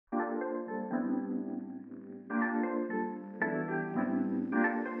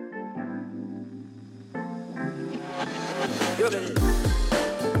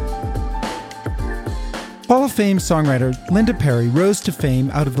Hall of Fame songwriter Linda Perry rose to fame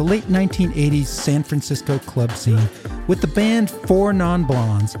out of the late 1980s San Francisco club scene with the band Four Non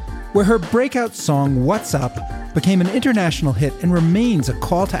Blondes, where her breakout song What's Up became an international hit and remains a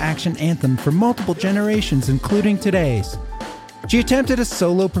call-to-action anthem for multiple generations, including today's. She attempted a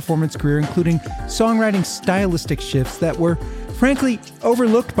solo performance career, including songwriting stylistic shifts that were, frankly,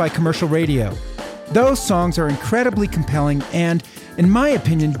 overlooked by commercial radio. Those songs are incredibly compelling and, in my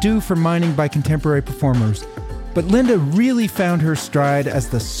opinion, due for mining by contemporary performers. But Linda really found her stride as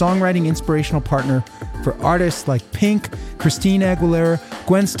the songwriting inspirational partner for artists like Pink, Christina Aguilera,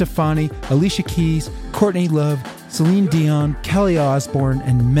 Gwen Stefani, Alicia Keys, Courtney Love, Celine Dion, Kelly Osbourne,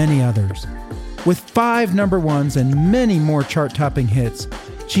 and many others. With 5 number ones and many more chart-topping hits,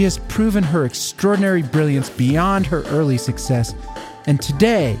 she has proven her extraordinary brilliance beyond her early success, and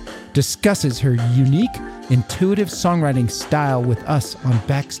today discusses her unique, intuitive songwriting style with us on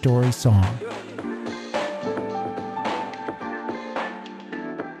Backstory Song.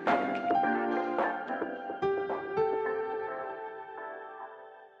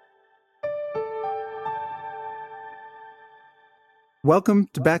 Welcome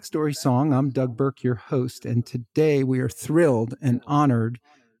to Backstory Song. I'm Doug Burke, your host, and today we are thrilled and honored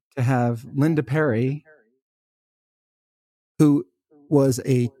to have Linda Perry, who was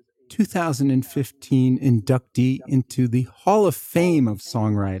a 2015 inductee into the Hall of Fame of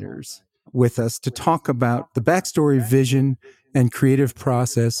Songwriters, with us to talk about the backstory, vision, and creative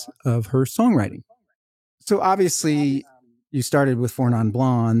process of her songwriting. So obviously, you started with Four Non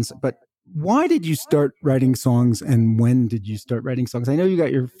Blondes, but why did you start writing songs, and when did you start writing songs? I know you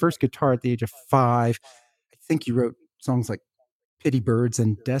got your first guitar at the age of 5. I think you wrote songs like Pity Birds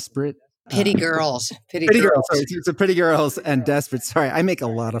and Desperate. Pity Girls. Pity Girls. Sorry, it's a Pretty Girls and Desperate. Sorry, I make a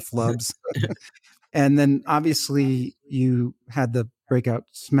lot of flubs. And then obviously you had the breakout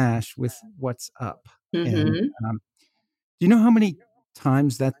smash with What's Up. Mm-hmm. And, do you know how many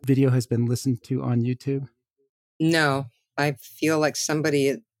times that video has been listened to on YouTube? No, I feel like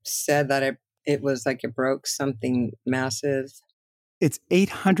somebody said that it was like it broke something massive. It's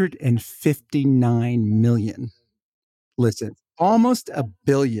 859 million listens, almost a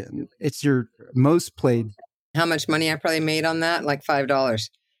billion. It's your most played. How much money I probably made on that? Like $5.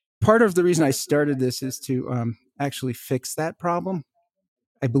 Part of the reason I started this is to actually fix that problem.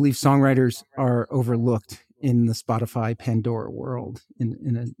 I believe songwriters are overlooked in the Spotify Pandora world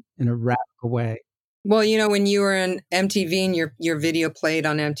in a radical way. Well, you know, when you were in MTV and your video played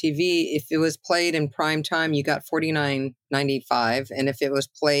on MTV, if it was played in prime time, you got $49.95, and if it was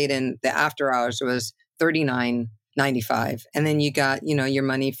played in the after hours, it was $39.95, and then you got, you know, your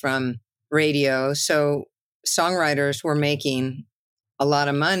money from radio. So songwriters were making a lot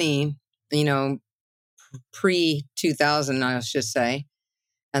of money, you know, pre-2000, I should say,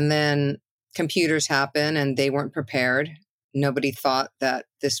 and then computers happen, and they weren't prepared. Nobody thought that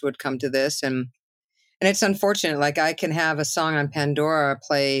this would come to this, and it's unfortunate. Like, I can have a song on Pandora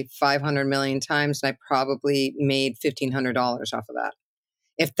play 500 million times, and I probably made $1,500 off of that.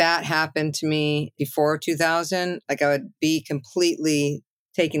 If that happened to me before 2000, like, I would be completely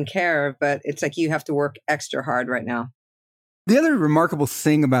taken care of. But it's like you have to work extra hard right now. The other remarkable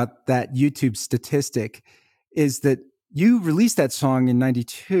thing about that YouTube statistic is that you released that song in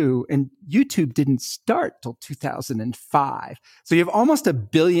 92, and YouTube didn't start till 2005. So you have almost a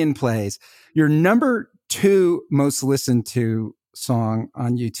billion plays. Your number 2 most listened to song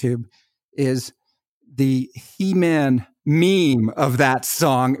on YouTube is the He-Man meme of that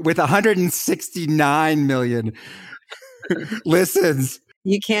song with 169 million listens.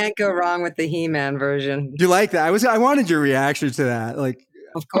 You can't go wrong with the He-Man version. Do you like that? I wanted your reaction to that. Like,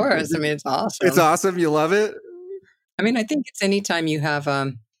 of course. I mean, it's awesome. It's awesome. You love it? I mean, I think it's anytime you have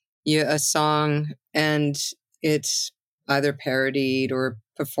a song and it's either parodied or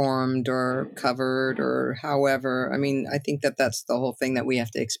performed or covered or however. I mean, I think that that's the whole thing that we have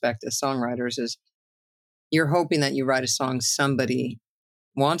to expect as songwriters is you're hoping that you write a song somebody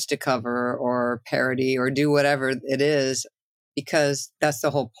wants to cover or parody or do whatever it is, because that's the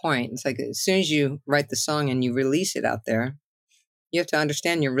whole point. It's like as soon as you write the song and you release it out there, you have to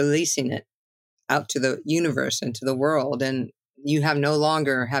understand you're releasing it out to the universe and to the world, and you have no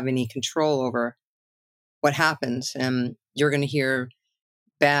longer have any control over what happens. And you're going to hear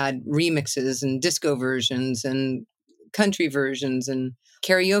bad remixes and disco versions and country versions and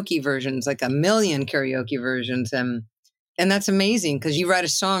karaoke versions, like a million karaoke versions. And that's amazing because you write a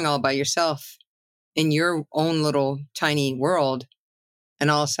song all by yourself in your own little tiny world, and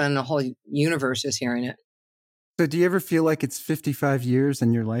all of a sudden the whole universe is hearing it. So do you ever feel like it's 55 years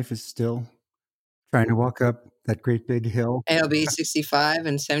and your life is still trying to walk up That great big hill. It'll be 65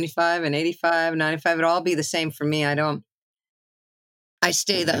 and 75 and 85, 95. It'll all be the same for me. I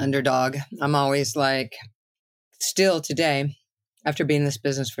stay the underdog. I'm always like, still today, after being in this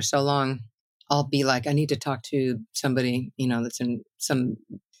business for so long, I'll be like, I need to talk to somebody, that's in some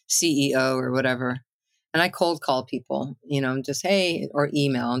CEO or whatever. And I cold call people, just, hey, or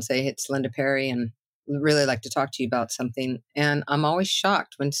email and say, it's Linda Perry and really like to talk to you about something. And I'm always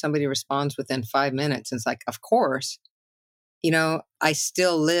shocked when somebody responds within 5 minutes. It's like, of course, I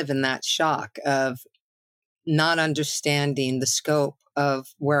still live in that shock of not understanding the scope of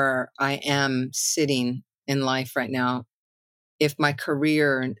where I am sitting in life right now. If my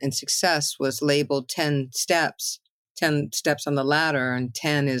career and success was labeled 10 steps on the ladder, and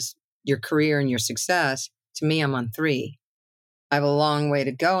 10 is your career and your success, to me, I'm on 3. I have a long way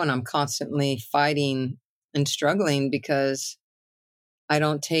to go, and I'm constantly fighting and struggling because I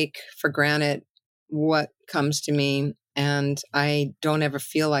don't take for granted what comes to me, and I don't ever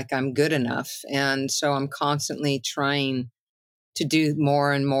feel like I'm good enough. And so I'm constantly trying to do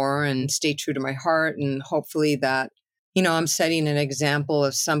more and more and stay true to my heart. And hopefully that, I'm setting an example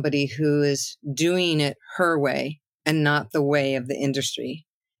of somebody who is doing it her way and not the way of the industry.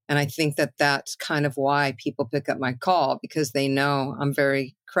 And I think that that's kind of why people pick up my call, because they know I'm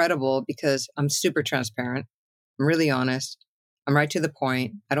very credible, because I'm super transparent. I'm really honest. I'm right to the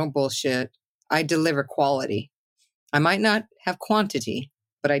point. I don't bullshit. I deliver quality. I might not have quantity,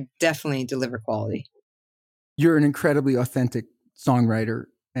 but I definitely deliver quality. You're an incredibly authentic songwriter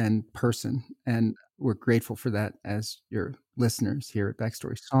and person, and we're grateful for that as your listeners here at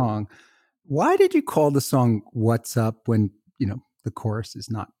Backstory Song. Why did you call the song What's Up when, the chorus is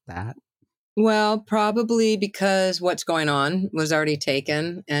not that? Well, probably because What's Going On was already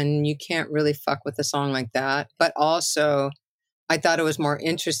taken and you can't really fuck with a song like that. But also, I thought it was more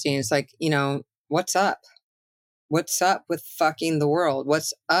interesting. It's like, what's up? What's up with fucking the world?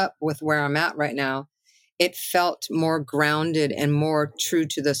 What's up with where I'm at right now? It felt more grounded and more true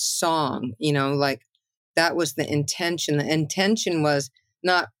to the song, like that was the intention. The intention was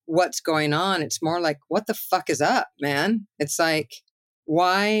not what's going on. It's more like, what the fuck is up, man? It's like,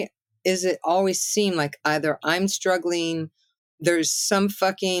 why is it always seem like either I'm struggling, there's some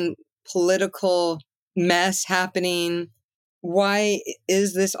fucking political mess happening? Why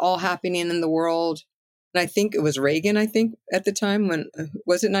is this all happening in the world? And I think it was Reagan, at the time when,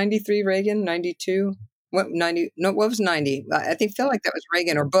 was it 93 Reagan, 92? What 90? No, what was 90? I feel like that was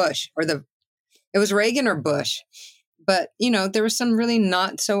Reagan or Bush it was Reagan or Bush. But, there were some really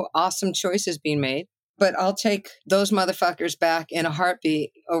not so awesome choices being made. But I'll take those motherfuckers back in a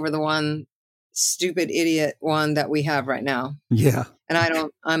heartbeat over the one stupid idiot one that we have right now. Yeah. And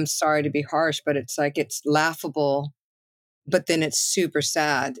I'm sorry to be harsh, but it's like, it's laughable, but then it's super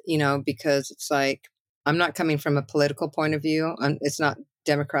sad, because it's like, I'm not coming from a political point of view. It's not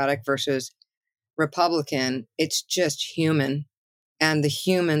Democratic versus Republican. It's just human. And the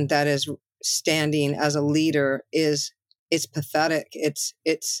human that is standing as a leader it's pathetic. It's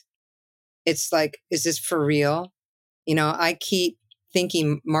like, is this for real? I keep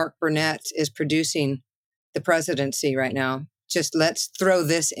thinking Mark Burnett is producing the presidency right now. Just let's throw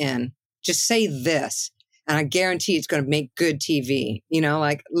this in. Just say this. And I guarantee it's going to make good TV.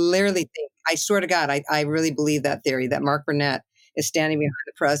 Like literally I swear to God, I really believe that theory that Mark Burnett is standing behind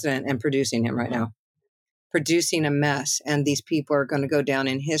the president and producing him right now, producing a mess. And these people are going to go down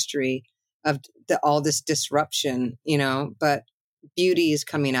in history of all this disruption, but beauty is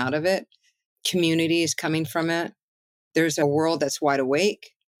coming out of it. Community is coming from it. There's a world that's wide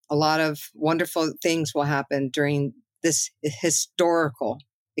awake. A lot of wonderful things will happen during this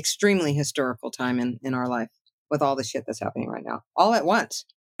extremely historical time in our life, with all the shit that's happening right now, all at once.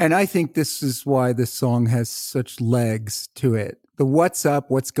 And I think this is why this song has such legs to it. The what's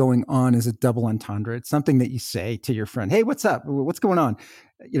up, what's going on is a double entendre. It's something that you say to your friend, hey, what's up? What's going on?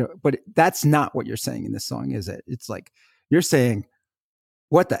 But that's not what you're saying in this song, is it? It's like you're saying,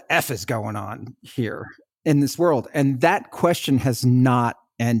 what the F is going on here in this world? And that question has not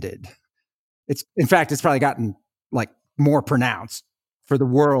ended. In fact, it's probably gotten like more pronounced for the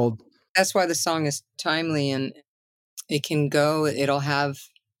world. That's why the song is timely, and it'll have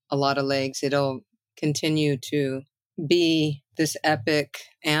a lot of legs. It'll continue to be this epic,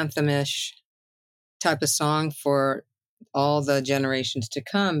 anthemish type of song for all the generations to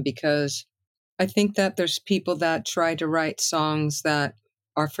come, because I think that there's people that try to write songs that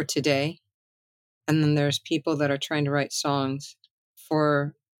are for today. And then there's people that are trying to write songs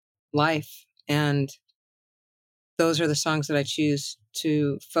for life. And those are the songs that I choose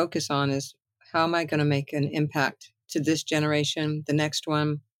to focus on, is how am I going to make an impact to this generation, the next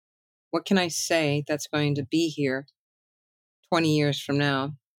one, what can I say that's going to be here 20 years from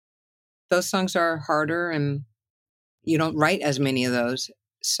now? Those songs are harder and you don't write as many of those.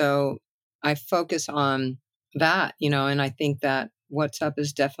 So I focus on that, and I think that What's Up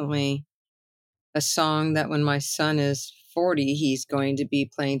is definitely a song that when my son is 40, he's going to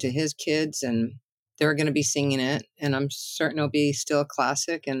be playing to his kids and they're going to be singing it. And I'm certain it'll be still a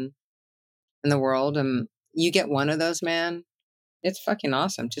classic in the world. And you get one of those, man, it's fucking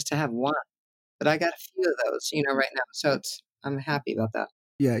awesome just to have one. But I got a few of those, right now. So I'm happy about that.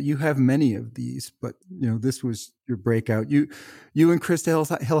 Yeah, you have many of these, but this was your breakout. You and Krista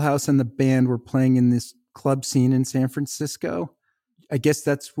Hillhouse and the band were playing in this club scene in San Francisco. I guess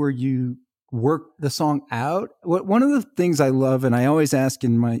that's where you worked the song out. One of the things I love, and I always ask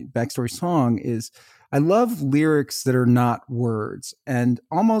in my backstory song, is I love lyrics that are not words. And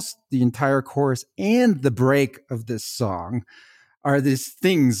almost the entire chorus and the break of this song are these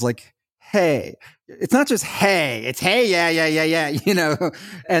things like, hey. It's not just hey, it's hey, yeah,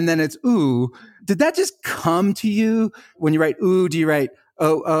 and then it's ooh. Did that just come to you when you write ooh? Do you write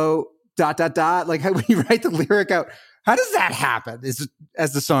oh, ... Like when you write the lyric out, how does that happen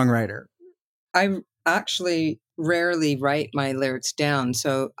as the songwriter? I actually rarely write my lyrics down.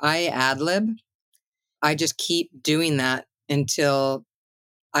 So I ad lib. I just keep doing that until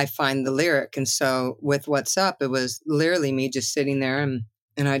I find the lyric. And so with What's Up, it was literally me just sitting there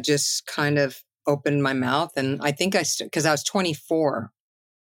and I just kind of opened my mouth. And I think because I was 24,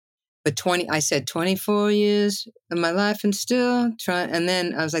 but I said 24 years of my life and still trying. And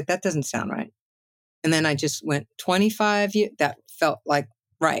then I was like, that doesn't sound right. And then I just went 25 years. That felt like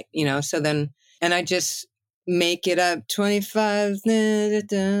right, so then, and I just make it up 25, trying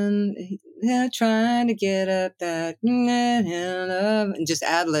to get up that, and just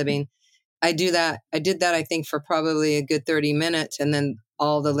ad-libbing. I did that, I think, for probably a good 30 minutes. And then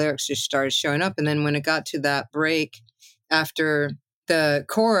all the lyrics just started showing up. And then when it got to that break after the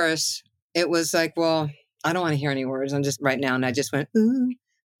chorus, it was like, well, I don't want to hear any words. I'm just right now. And I just went, ooh,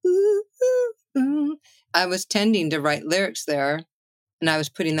 ooh, ooh, ooh. I was tending to write lyrics there and I was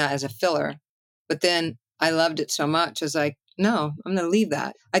putting that as a filler. But then I loved it so much. I was like, no, I'm going to leave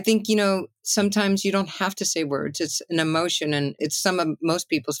that. I think, sometimes you don't have to say words. It's an emotion and it's some of most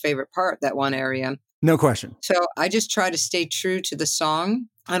people's favorite part, that one area. No question. So I just try to stay true to the song.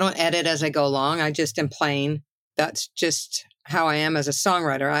 I don't edit as I go along. I just am playing. That's just how I am as a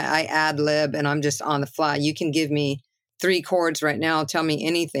songwriter. I ad lib and I'm just on the fly. You can give me 3 chords right now, tell me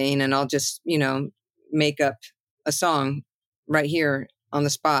anything, and I'll just, make up a song right here on the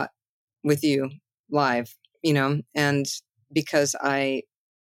spot with you live, and because I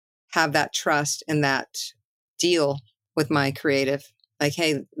have that trust and that deal with my creative, like,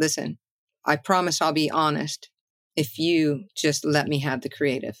 hey, listen, I promise I'll be honest. If you just let me have the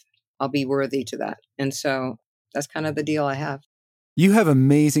creative, I'll be worthy to that. And so that's kind of the deal I have. You have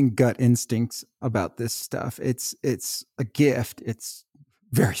amazing gut instincts about this stuff. It's a gift. It's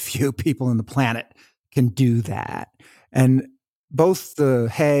very few people on the planet can do that. And both the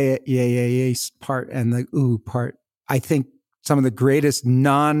hey, yeah part and the ooh part, I think some of the greatest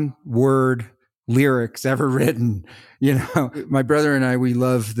non-word lyrics ever written. My brother and I, we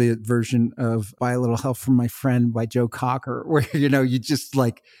love the version of By a Little Help from My Friend by Joe Cocker, where, you just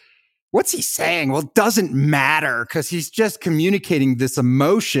like, what's he saying? Well, it doesn't matter because he's just communicating this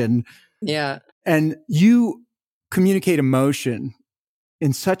emotion. Yeah. And you communicate emotion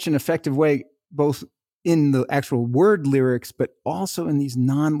in such an effective way, both in the actual word lyrics, but also in these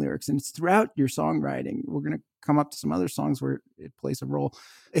non-lyrics. And it's throughout your songwriting. We're going to come up to some other songs where it plays a role.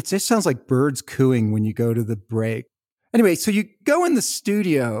 It just sounds like birds cooing when you go to the break. Anyway, so you go in the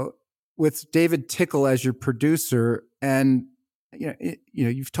studio with David Tickle as your producer, and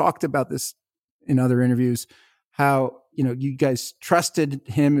you've talked about this in other interviews, how you guys trusted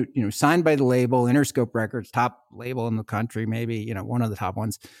him, signed by the label, Interscope Records, top label in the country, maybe one of the top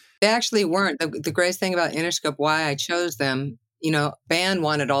ones. They actually weren't. The greatest thing about Interscope, why I chose them, band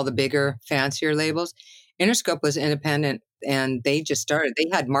wanted all the bigger, fancier labels. Interscope was independent, and they just started. They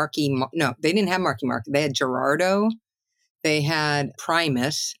had no, they didn't have Marky Mark. They had Gerardo. They had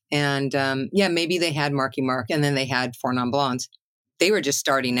Primus, and maybe they had Marky Mark, and then they had Four Non Blondes. They were just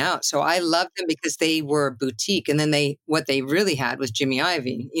starting out. So I loved them because they were boutique. And then what they really had was Jimmy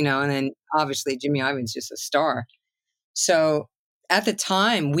Iovine, and then obviously Jimmy Iovine's just a star. So at the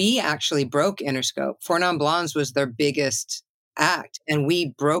time, we actually broke Interscope. Four Non Blondes was their biggest act, and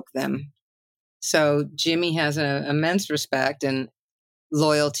we broke them. So Jimmy has an immense respect and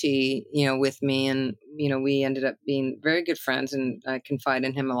loyalty, with me. And, we ended up being very good friends, and I confide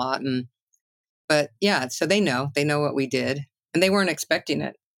in him a lot. But yeah, so they know what we did, and they weren't expecting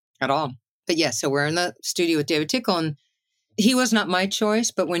it. at all. But yeah, so we're in the studio with David Tickle, and he was not my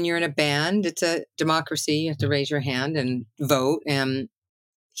choice. But when you're in a band, it's a democracy. You have to raise your hand and vote. And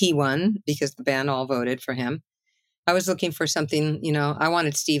he won because the band all voted for him. I was looking for something, I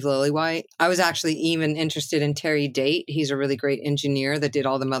wanted Steve Lillywhite. I was actually even interested in Terry Date. He's a really great engineer that did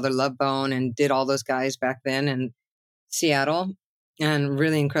all the Mother Love Bone and did all those guys back then in Seattle, and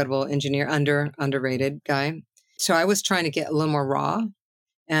really incredible engineer, underrated guy. So I was trying to get a little more raw,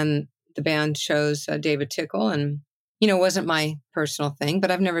 and the band chose David Tickle, and, it wasn't my personal thing,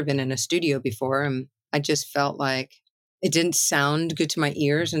 but I've never been in a studio before. And I just felt like it didn't sound good to my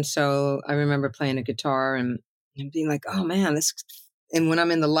ears. And so I remember playing a guitar and being like, oh man, and when I'm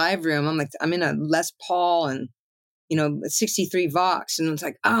in the live room, I'm like, I'm in a Les Paul and, 63 Vox. And it's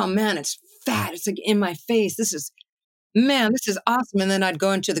like, oh man, it's fat. It's like in my face. This is awesome. And then I'd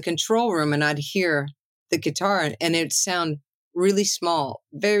go into the control room and I'd hear the guitar and it'd sound really small,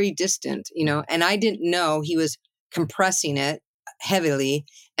 very distant, and I didn't know he was compressing it heavily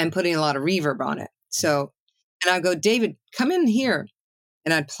and putting a lot of reverb on it. So, and I'd go, David, come in here.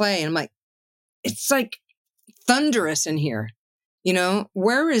 And I'd play and I'm like, it's like thunderous in here.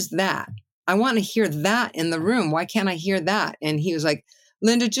 Where is that? I want to hear that in the room. Why can't I hear that? And he was like,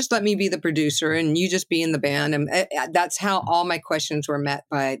 Linda, just let me be the producer and you just be in the band. And that's how all my questions were met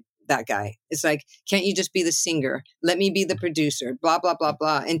by that guy. It's like, can't you just be the singer? Let me be the producer, blah, blah, blah,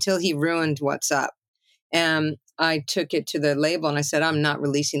 blah, until he ruined What's Up. And I took it to the label and I said, I'm not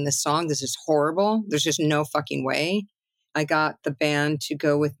releasing this song. This is horrible. There's just no fucking way. I got the band to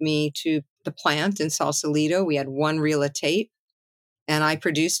go with me to the plant in Sausalito. We had one reel of tape and I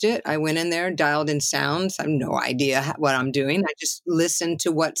produced it. I went in there, dialed in sounds. I have no idea what I'm doing. I just listened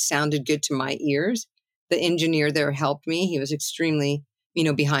to what sounded good to my ears. The engineer there helped me. He was extremely,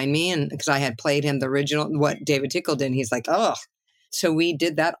 behind me. And because I had played him the original, what David Tickle did, and he's like, oh. So we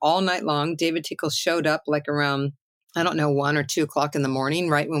did that all night long. David Tickle showed up like around, 1 or 2 o'clock in the morning,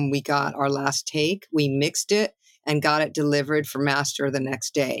 right when we got our last take. We mixed it and got it delivered for master the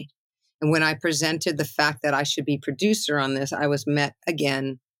next day. And when I presented the fact that I should be producer on this, I was met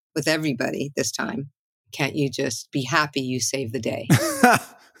again with everybody this time. Can't you just be happy you saved the day?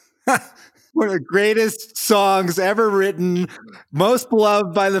 One of the greatest songs ever written, most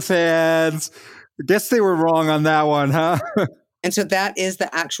beloved by the fans. I guess they were wrong on that one, huh? And so that is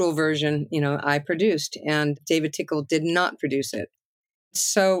the actual version, I produced, and David Tickle did not produce it.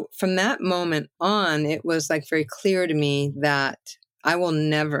 So from that moment on, it was like very clear to me that I will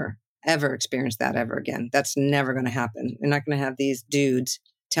never, ever experience that ever again. That's never going to happen. You're not going to have these dudes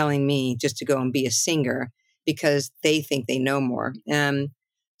telling me just to go and be a singer because they think they know more. And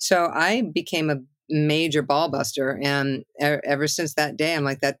so I became a major ball buster. And ever since that day, I'm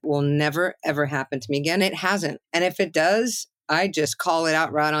like, that will never, ever happen to me again. It hasn't. And if it does, I just call it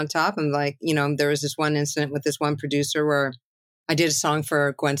out right on top. And like, there was this one incident with this one producer where I did a song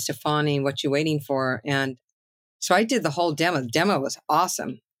for Gwen Stefani, What You Waiting For? And so I did the whole demo. The demo was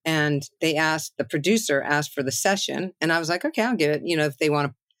awesome. And the producer asked for the session. And I was like, okay, I'll give it. If they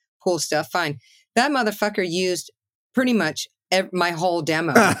want to pull stuff, fine. That motherfucker used pretty much my whole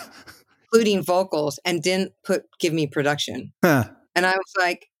demo, including vocals, and didn't give me production. And I was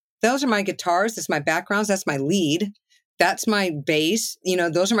like, those are my guitars. That's my backgrounds. That's my lead. That's my bass.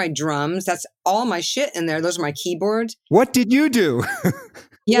 Those are my drums. That's all my shit in there. Those are my keyboards. What did you do?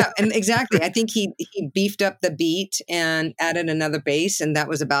 Yeah, and exactly. I think he beefed up the beat and added another bass, and that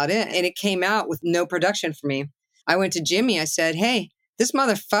was about it. And it came out with no production for me. I went to Jimmy. I said, hey, this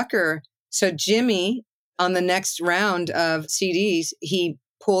motherfucker. So Jimmy, on the next round of CDs, he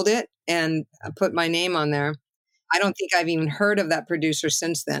pulled it and put my name on there. I don't think I've even heard of that producer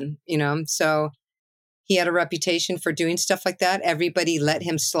since then, So he had a reputation for doing stuff like that. Everybody let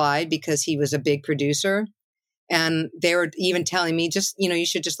him slide because he was a big producer. And they were even telling me, you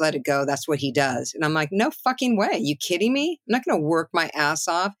should just let it go. That's what he does. And I'm like, no fucking way. You kidding me? I'm not going to work my ass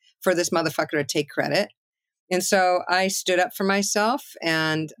off for this motherfucker to take credit. And so I stood up for myself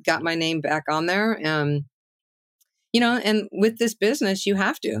and got my name back on there. And with this business, you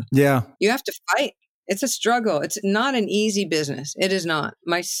have to. Yeah. You have to fight. It's a struggle. It's not an easy business. It is not.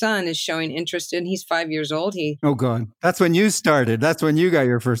 My son is showing interest in, he's 5 years old. Oh God. That's when you started. That's when you got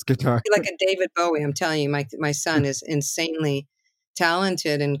your first guitar. Like a David Bowie. I'm telling you, my son is insanely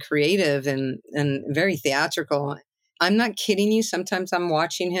talented and creative and very theatrical. I'm not kidding you. Sometimes I'm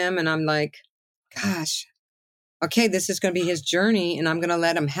watching him and I'm like, gosh, okay, this is going to be his journey and I'm going to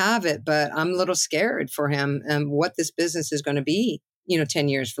let him have it. But I'm a little scared for him and what this business is going to be, 10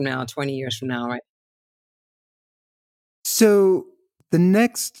 years from now, 20 years from now, right? So the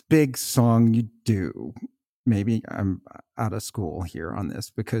next big song you do, maybe out of school here on this,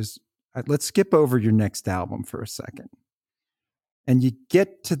 because let's skip over your next album for a second. And you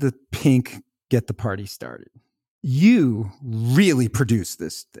get to the Pink Get the Party Started. You really produce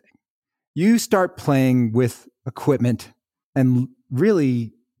this thing. You start playing with equipment and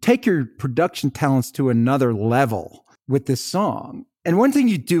really take your production talents to another level with this song. And one thing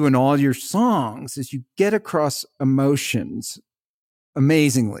you do in all your songs is you get across emotions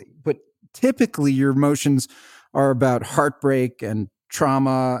amazingly. But typically your emotions are about heartbreak and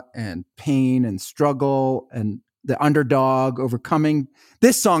trauma and pain and struggle and the underdog overcoming.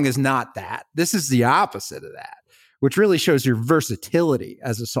 This song is not that. This is the opposite of that, which really shows your versatility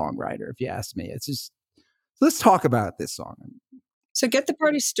as a songwriter, if you ask me. It's just, let's talk about this song. So Get the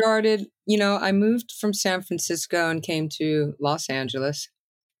Party Started, I moved from San Francisco and came to Los Angeles.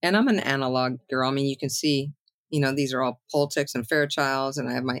 And I'm an analog girl. I mean, you can see, these are all Pultics and Fairchilds, and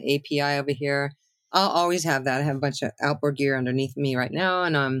I have my API over here. I'll always have that. I have a bunch of outboard gear underneath me right now.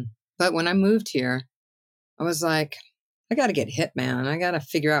 And but when I moved here, I was like, I got to get hip, man. I got to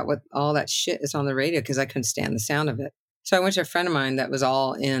figure out what all that shit is on the radio, because I couldn't stand the sound of it. So I went to a friend of mine that was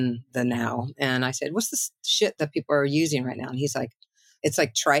all in the now. And I said, what's the shit that people are using right now? And he's like, it's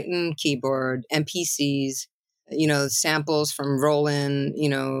like Triton keyboard, MPCs, samples from Roland,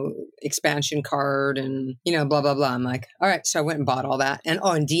 expansion card and, blah, blah, blah. I'm like, all right. So I went and bought all that. And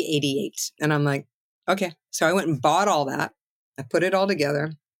D88. And I'm like, okay. So I went and bought all that. I put it all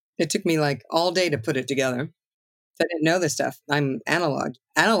together. It took me like all day to put it together. I didn't know this stuff. I'm analog.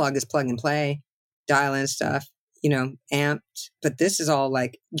 Analog is plug and play, dial in stuff, amped. But this is all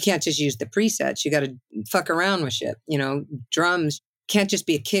like, you can't just use the presets. You got to fuck around with shit. Drums can't just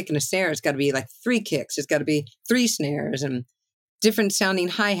be a kick and a snare. It's got to be like 3 kicks. It's got to be 3 snares and different sounding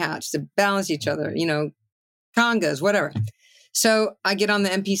hi-hats to balance each other, congas, whatever. So I get on the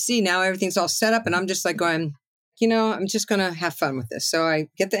MPC. Now everything's all set up and I'm just like going, I'm just going to have fun with this. So I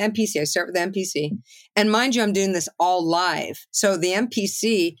get the MPC. I start with the MPC. And mind you, I'm doing this all live. So the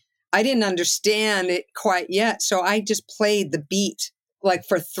MPC, I didn't understand it quite yet. So I just played the beat like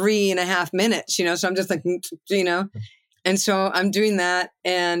for 3.5 minutes, so I'm just like, And so I'm doing that.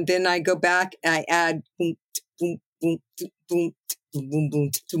 And then I go back and I add boom, boom, boom, boom, boom,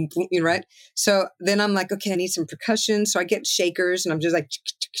 boom, boom, boom, right? So then I'm like, okay, I need some percussion. So I get shakers and I'm just like,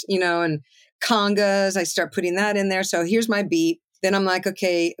 and congas. I start putting that in there. So here's my beat. Then I'm like,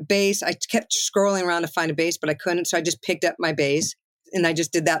 okay, bass. I kept scrolling around to find a bass, but I couldn't. So I just picked up my bass and I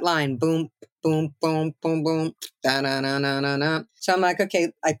just did that line. Boom, boom, boom, boom, boom. Da, da, da, da, da, da. So I'm like,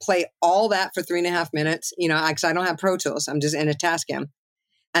 okay, I play all that for 3.5 minutes, because I don't have Pro Tools. I'm just in a Tascam.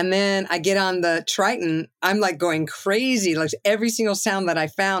 And then I get on the Triton. I'm like going crazy. Like every single sound that I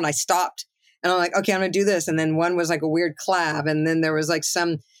found, I stopped. And I'm like, okay, I'm going to do this. And then one was like a weird clav. And then there was like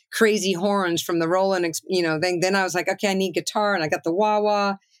some crazy horns from the Roland, thing. Then I was like, okay, I need guitar. And I got the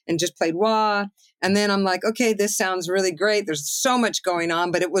wah-wah and just played wah. And then I'm like, okay, this sounds really great. There's so much going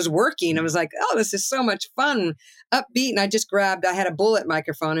on, but it was working. I was like, oh, this is so much fun, upbeat. And I had a Bullet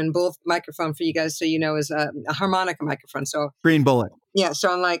microphone, and Bullet microphone for you guys, so is a harmonica microphone. So Green Bullet. Yeah.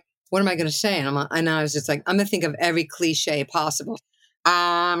 So I'm like, what am I going to say? And I was just like, I'm going to think of every cliche possible.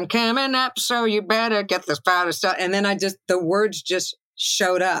 I'm coming up, so you better get this powder stuff. And then the words just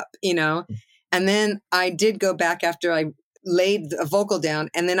showed up, And then I did go back after I laid a vocal down,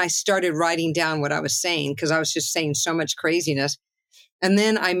 and then I started writing down what I was saying, because I was just saying so much craziness. And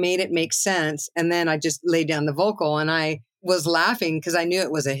then I made it make sense. And then I just laid down the vocal, and I was laughing because I knew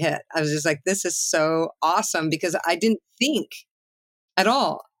it was a hit. I was just like, this is so awesome, because I didn't think at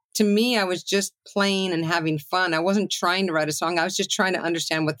all. To me, I was just playing and having fun. I wasn't trying to write a song. I was just trying to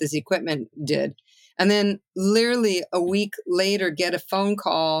understand what this equipment did. And then literally a week later, get a phone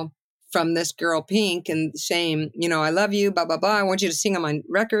call from this girl Pink and saying, I love you, blah, blah, blah. I want you to sing on my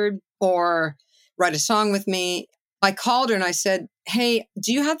record or write a song with me. I called her and I said, hey,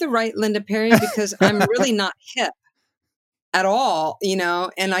 do you have the right Linda Perry? Because I'm really not hip at all,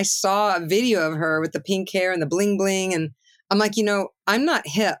 and I saw a video of her with the pink hair and the bling bling. And I'm like, I'm not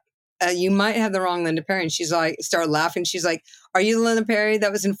hip. You might have the wrong Linda Perry. And she's like, started laughing. She's like, are you the Linda Perry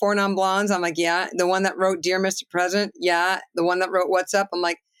that was in Four Non Blondes? I'm like, yeah. The one that wrote Dear Mr. President? Yeah. The one that wrote What's Up? I'm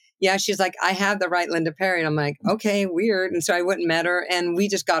like, yeah. She's like, I have the right Linda Perry. And I'm like, okay, weird. And so I went and met her, and we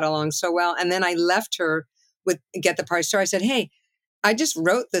just got along so well. And then I left her with Get the Party Started. I said, hey, I just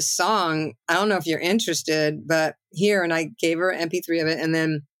wrote this song. I don't know if you're interested, but here. And I gave her an MP3 of it. And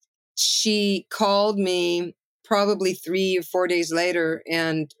then she called me probably 3 or 4 days later,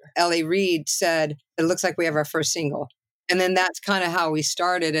 and L.A. Reid said, it looks like we have our first single. And then that's kind of how we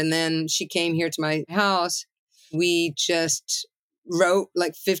started. And then she came here to my house. We just wrote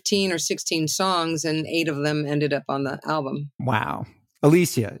like 15 or 16 songs, and 8 of them ended up on the album. Wow.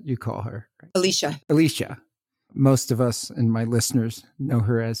 Alicia, you call her. Right? Alicia. Alicia. Most of us and my listeners know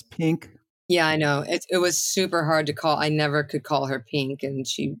her as Pink. Yeah, I know. It was super hard to call. I never could call her Pink, and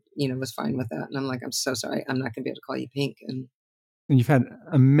she, was fine with that. And I'm like, I'm so sorry. I'm not going to be able to call you Pink. And you've had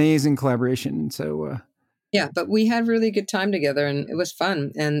amazing collaboration. So, yeah, but we had really good time together, and it was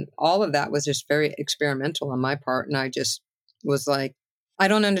fun. And all of that was just very experimental on my part. And I just was like, I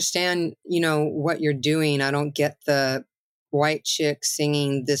don't understand, what you're doing. I don't get the white chick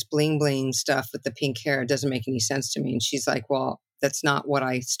singing this bling bling stuff with the pink hair. It doesn't make any sense to me. And she's like, well, that's not what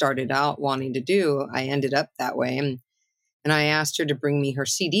I started out wanting to do. I ended up that way. And I asked her to bring me her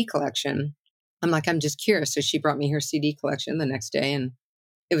CD collection. I'm like, I'm just curious. So she brought me her CD collection the next day, and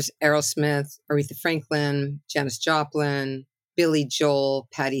it was Aerosmith, Aretha Franklin, Janis Joplin, Billy Joel,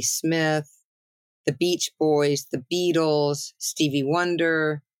 Patti Smith, the Beach Boys, the Beatles, Stevie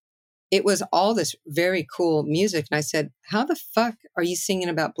Wonder. It was all this very cool music. And I said, how the fuck are you singing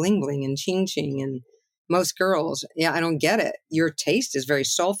about bling bling and ching ching and most girls? Yeah, I don't get it. Your taste is very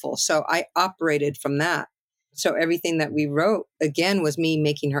soulful. So I operated from that. So everything that we wrote, again, was me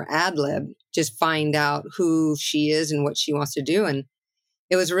making her ad lib, just find out who she is and what she wants to do. And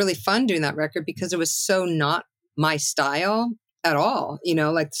it was really fun doing that record because it was so not my style at all.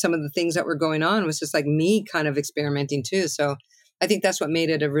 Like some of the things that were going on was just like me kind of experimenting too. So I think that's what made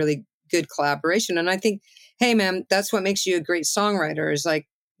it a really good collaboration. And I think, hey man, that's what makes you a great songwriter, is like,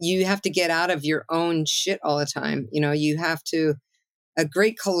 you have to get out of your own shit all the time. You have to, a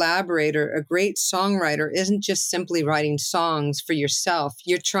great collaborator, a great songwriter isn't just simply writing songs for yourself.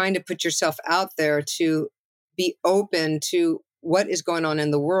 You're trying to put yourself out there to be open to what is going on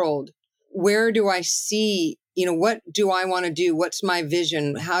in the world. Where do I see, what do I want to do? What's my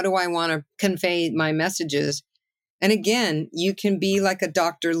vision? How do I want to convey my messages? And again, you can be like a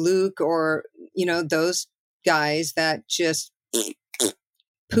Dr. Luke or, those guys that just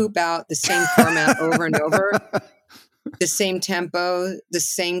poop out the same format over and over, the same tempo, the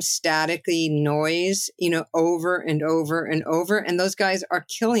same staticky noise, over and over and over. And those guys are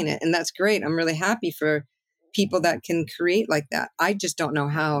killing it. And that's great. I'm really happy for people that can create like that. I just don't know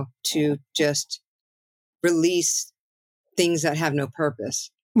how to just release things that have no purpose.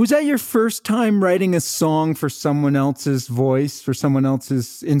 Was that your first time writing a song for someone else's voice, for someone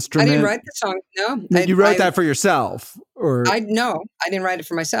else's instrument? I didn't write the song. No. You wrote that for yourself? Or I didn't write it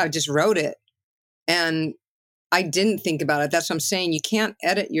for myself. I just wrote it. And I didn't think about it. That's what I'm saying. You can't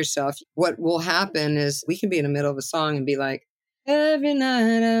edit yourself. What will happen is we can be in the middle of a song and be like, every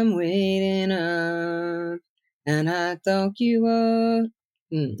night I'm waiting up and I thought you were.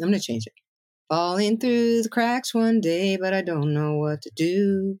 I'm going to change it. Falling through the cracks one day, but I don't know what to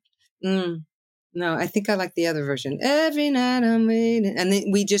do. No, I think I like the other version. Every night I'm waiting. And then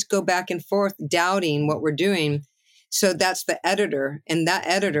we just go back and forth doubting what we're doing. So that's the editor, and that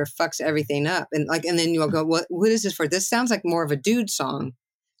editor fucks everything up. And then you'll go, what is this for? This sounds like more of a dude song.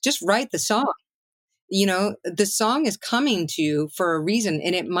 Just write the song. The song is coming to you for a reason,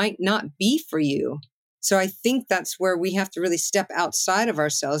 and it might not be for you. So I think that's where we have to really step outside of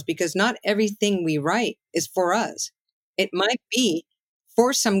ourselves, because not everything we write is for us. It might be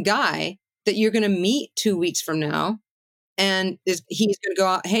for some guy that you're going to meet 2 weeks from now. And he's going to go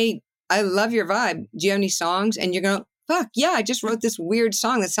out, hey, I love your vibe. Do you have any songs? And you're going, fuck, yeah, I just wrote this weird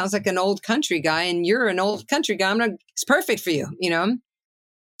song that sounds like an old country guy, and you're an old country guy. It's perfect for you,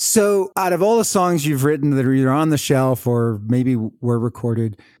 So out of all the songs you've written that are either on the shelf or maybe were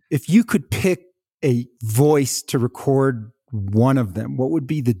recorded, if you could pick a voice to record one of them, what would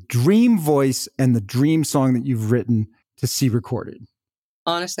be the dream voice and the dream song that you've written to see recorded?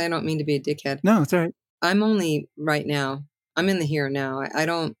 Honestly, I don't mean to be a dickhead. No, it's all right. I'm only right now. I'm in the here and now. I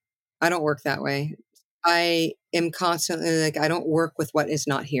don't work that way. I am constantly like, I don't work with what is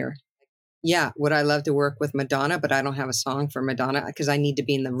not here. Yeah, would I love to work with Madonna, but I don't have a song for Madonna because I need to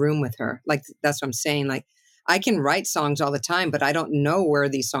be in the room with her. Like, that's what I'm saying. Like, I can write songs all the time, but I don't know where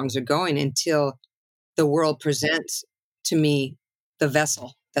these songs are going until the world presents to me the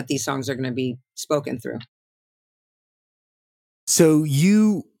vessel that these songs are going to be spoken through. So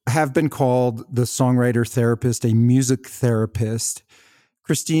you have been called the songwriter therapist, a music therapist.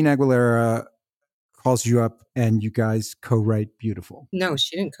 Christina Aguilera calls you up and you guys co-write Beautiful. No,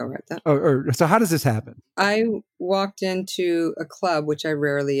 she didn't co-write that. So how does this happen? I walked into a club, which I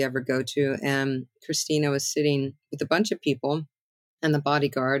rarely ever go to, and Christina was sitting with a bunch of people and the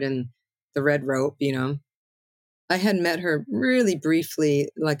bodyguard and the red rope, I had met her really briefly,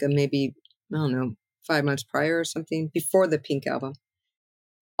 like maybe, I don't know, 5 months prior or something, before the Pink album.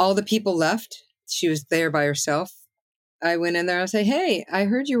 All the people left. She was there by herself. I went in there and I say, hey, I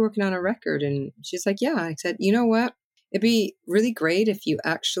heard you're working on a record. And she's like, yeah. I said, you know what? It'd be really great if you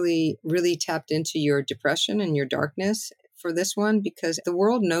actually really tapped into your depression and your darkness for this one, because the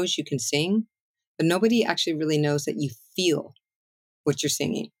world knows you can sing, but nobody actually really knows that you feel what you're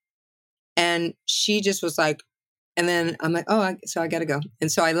singing. And she just was like, and then I'm like, so I got to go.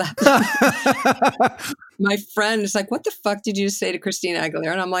 And so I left. My friend is like, what the fuck did you say to Christina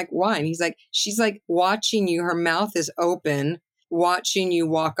Aguilera? And I'm like, why? And he's like, she's like watching you. Her mouth is open, watching you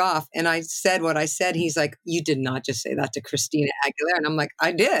walk off. And I said what I said. He's like, you did not just say that to Christina Aguilera. And I'm like,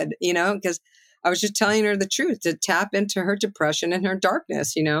 I did, because I was just telling her the truth, to tap into her depression and her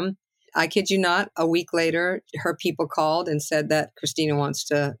darkness, I kid you not, a week later, her people called and said that Christina wants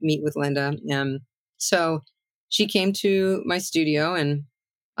to meet with Linda. So she came to my studio, and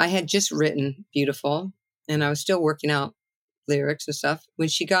I had just written Beautiful, and I was still working out lyrics and stuff when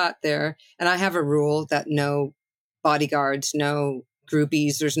she got there. And I have a rule that no bodyguards, no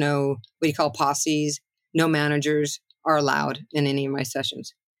groupies, there's no, what do you call, posses, no managers are allowed in any of my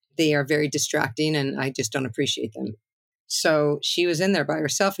sessions. They are very distracting, and I just don't appreciate them. So she was in there by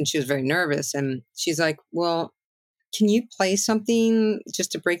herself, and she was very nervous. And she's like, well, can you play something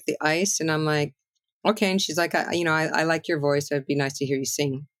just to break the ice? And I'm like, okay. And she's like, I like your voice. It'd be nice to hear you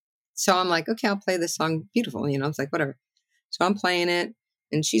sing. So I'm like, okay, I'll play this song Beautiful. It's like, whatever. So I'm playing it,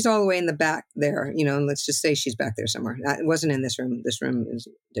 and she's all the way in the back there, and let's just say she's back there somewhere. It wasn't in this room. This room is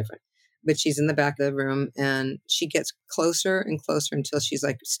different, but she's in the back of the room, and she gets closer and closer until she's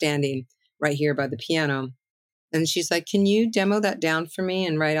like standing right here by the piano. And she's like, can you demo that down for me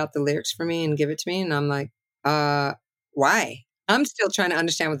and write out the lyrics for me and give it to me? And I'm like, why? I'm still trying to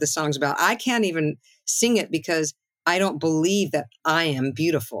understand what this song's about. I can't even sing it because I don't believe that I am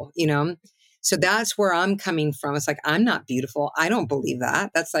beautiful, So that's where I'm coming from. It's like, I'm not beautiful. I don't believe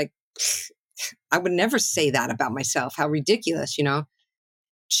that. That's like, I would never say that about myself. How ridiculous,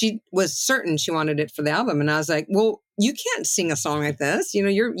 She was certain she wanted it for the album. And I was like, well, you can't sing a song like this.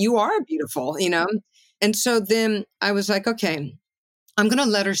 You are beautiful, And so then I was like, okay, I'm going to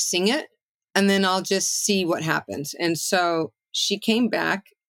let her sing it, and then I'll just see what happens. And so she came back,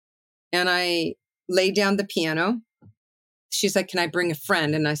 and I laid down the piano. She's like, can I bring a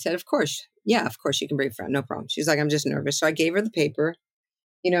friend? And I said, of course. Yeah, of course you can bring a friend. No problem. She's like, I'm just nervous. So I gave her the paper,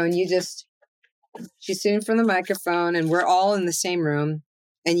 and she's sitting in front of the microphone, and we're all in the same room,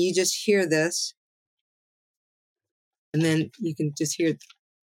 and you just hear this. And then you can just hear,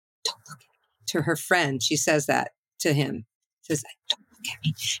 don't look at me, to her friend. She says that to him. Says, don't look at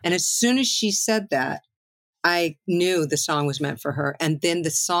me. And as soon as she said that, I knew the song was meant for her. And then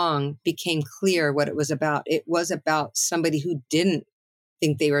the song became clear what it was about. It was about somebody who didn't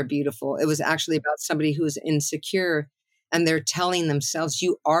think they were beautiful. It was actually about somebody who was insecure, and they're telling themselves,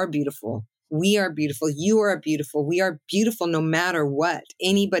 you are beautiful. We are beautiful. You are beautiful. We are beautiful no matter what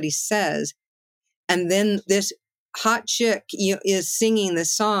anybody says. And then this hot chick is singing the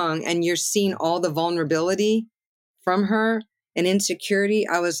song, and you're seeing all the vulnerability from her and insecurity.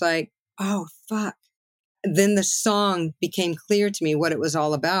 I was like, oh, fuck. Then the song became clear to me what it was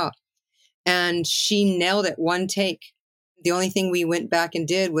all about. And she nailed it one take. The only thing we went back and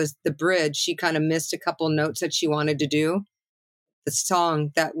did was the bridge. She kind of missed a couple notes that she wanted to do. The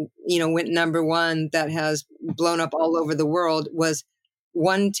song that, went number one, that has blown up all over the world, was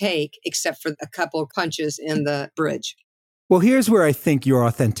one take, except for a couple of punches in the bridge. Well, here's where I think your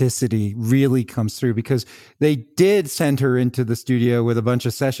authenticity really comes through, because they did send her into the studio with a bunch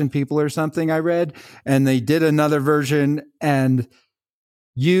of session people or something, I read, and they did another version, and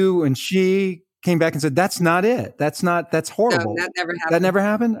you and she came back and said, that's not it. That's horrible. No, that never happened. That never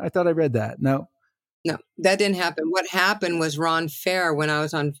happened? I thought I read that. No, that didn't happen. What happened was Ron Fair, when I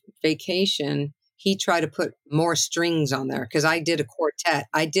was on vacation, he tried to put more strings on there, because I did a quartet.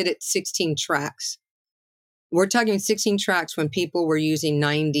 I did it 16 tracks. We're talking 16 tracks when people were using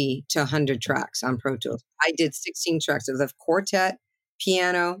 90 to 100 tracks on Pro Tools. I did 16 tracks of the quartet,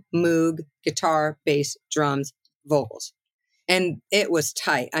 piano, moog, guitar, bass, drums, vocals. And it was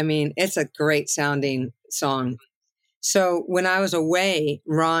tight. I mean, it's a great sounding song. So when I was away,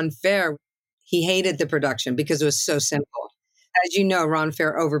 Ron Fair, he hated the production because it was so simple. As you know, Ron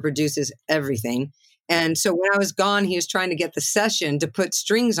Fair overproduces everything. And so when I was gone, he was trying to get the session to put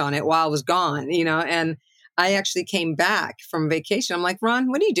strings on it while I was gone, and I actually came back from vacation. I'm like, Ron,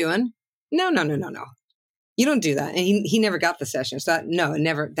 what are you doing? No. You don't do that. And he never got the session. So that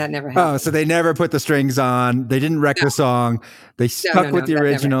never happened. Oh, so they never put the strings on. They didn't wreck the song. They stuck with the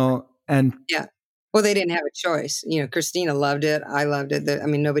original. And yeah. Well, they didn't have a choice. Christina loved it. I loved it.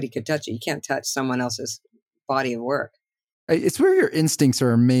 Nobody could touch it. You can't touch someone else's body of work. It's where your instincts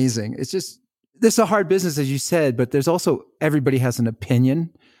are amazing. It's just this is a hard business, as you said, but there's also everybody has an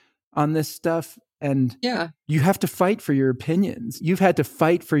opinion on this stuff. And you have to fight for your opinions. You've had to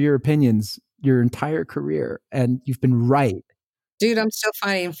fight for your opinions your entire career, and you've been right. Dude, I'm still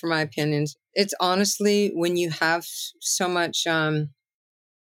fighting for my opinions. It's honestly, when you have so much,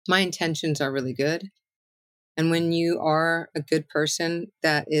 my intentions are really good. And when you are a good person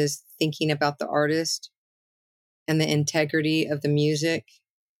that is thinking about the artist and the integrity of the music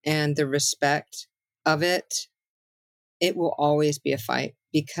and the respect of it, it will always be a fight,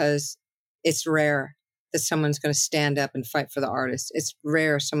 because it's rare that someone's going to stand up and fight for the artist. It's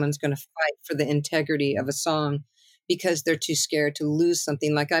rare someone's going to fight for the integrity of a song because they're too scared to lose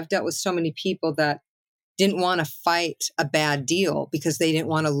something. Like, I've dealt with so many people that didn't want to fight a bad deal because they didn't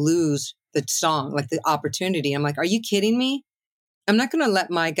want to lose the song, like the opportunity. I'm like, are you kidding me? I'm not going to let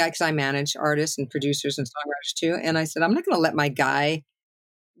my guy, because I manage artists and producers and songwriters too. And I said, I'm not going to let my guy,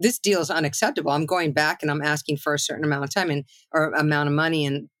 this deal is unacceptable. I'm going back and I'm asking for a certain amount of time or amount of money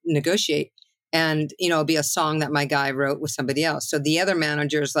and negotiate. And, it'll be a song that my guy wrote with somebody else. So the other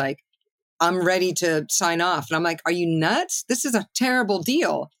manager is like, I'm ready to sign off. And I'm like, are you nuts? This is a terrible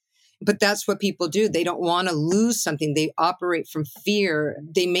deal. But that's what people do. They don't want to lose something. They operate from fear.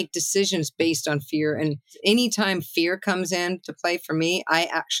 They make decisions based on fear. And anytime fear comes in to play for me, I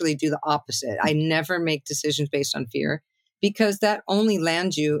actually do the opposite. I never make decisions based on fear, because that only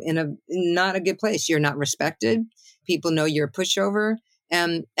lands you in not a good place. You're not respected. People know you're a pushover.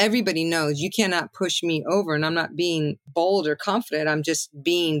 And everybody knows you cannot push me over. And I'm not being bold or confident. I'm just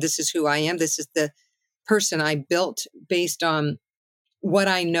being, this is who I am. This is the person I built based on what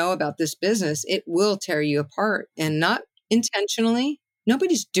I know about this business. It will tear you apart, and not intentionally.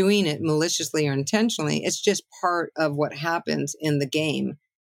 Nobody's doing it maliciously or intentionally. It's just part of what happens in the game.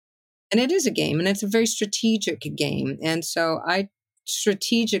 And it is a game, and it's a very strategic game. And so I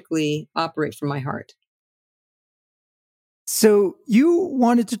strategically operate from my heart. So you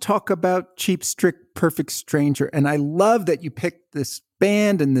wanted to talk about Cheap Trick, Perfect Stranger. And I love that you picked this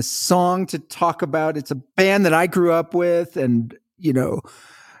band and this song to talk about. It's a band that I grew up with, and you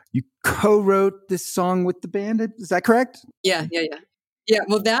co-wrote this song with the band. Is that correct? Yeah.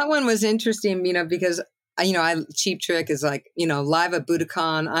 Well, that one was interesting, because Cheap Trick is like, live at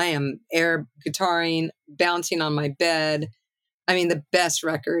Budokan. I am air guitaring, bouncing on my bed. I mean, the best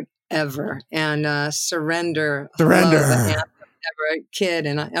record ever. And Surrender. Ever, Kid.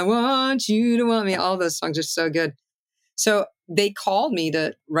 And I want you to want me. All those songs are so good. So they called me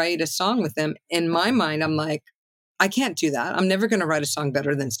to write a song with them. In my mind, I'm like, I can't do that. I'm never going to write a song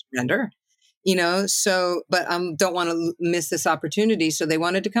better than Surrender, but I don't want to miss this opportunity. So they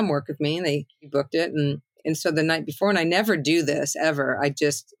wanted to come work with me, and they booked it. And so the night before, and I never do this ever.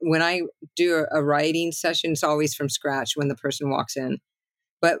 When I do a writing session, it's always from scratch when the person walks in.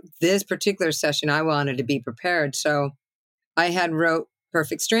 But this particular session, I wanted to be prepared. So I had wrote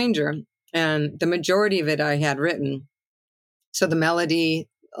Perfect Stranger, and the majority of it I had written. So the melody,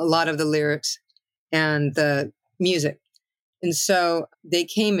 a lot of the lyrics, and the music. And so they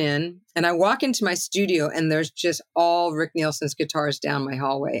came in, and I walk into my studio, and there's just all Rick Nielsen's guitars down my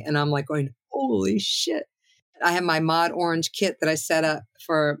hallway. And I'm like going, holy shit. I have my Mod Orange kit that I set up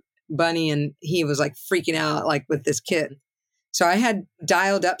for Bunny, and he was like freaking out like with this kit. So I had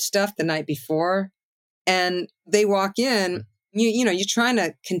dialed up stuff the night before, and they walk in, you're trying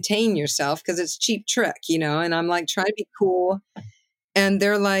to contain yourself because it's Cheap Trick, and I'm like trying to be cool. And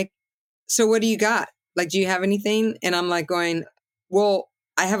they're like, so what do you got? Like, do you have anything? And I'm like going, well,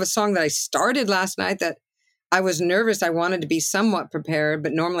 I have a song that I started last night that I was nervous. I wanted to be somewhat prepared,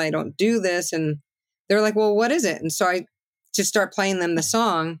 but normally I don't do this. And they're like, well, what is it? And so I just start playing them the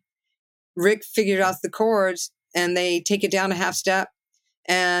song. Rick figured out the chords, and they take it down a half step.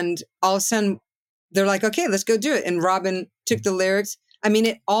 And all of a sudden they're like, okay, let's go do it. And Robin took the lyrics. I mean,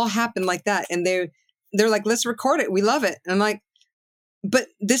 it all happened like that. And they're like, let's record it. We love it. And I'm like, but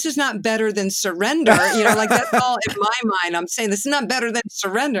this is not better than Surrender. Like that's all in my mind. I'm saying this is not better than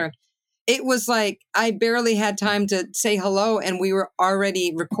Surrender. It was like, I barely had time to say hello, and we were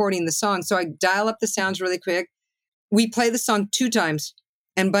already recording the song. So I dial up the sounds really quick. We play the song 2 times,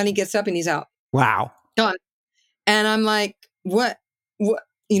 and Bunny gets up and he's out. Wow. Done. And I'm like, what?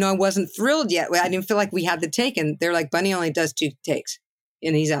 I wasn't thrilled yet. I didn't feel like we had the take. And they're like, Bunny only does 2 takes,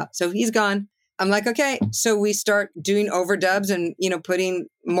 and he's out. So he's gone. I'm like, okay. So we start doing overdubs and, putting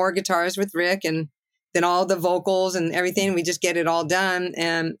more guitars with Rick, and then all the vocals and everything. We just get it all done,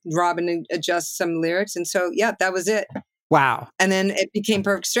 and Robin adjusts some lyrics. And so, yeah, that was it. Wow. And then it became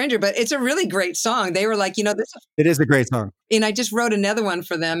Perfect Stranger, but it's a really great song. They were like, this, It is a great song. and I just wrote another one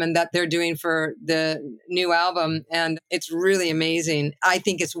for them and that they're doing for the new album. And it's really amazing. I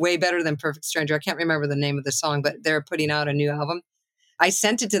think it's way better than Perfect Stranger. I can't remember the name of the song, but they're putting out a new album. I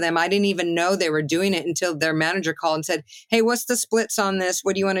sent it to them. I didn't even know they were doing it until their manager called and said, "Hey, what's the splits on this?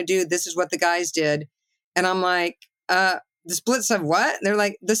 What do you want to do? This is what the guys did." And I'm like, the splits of what? And they're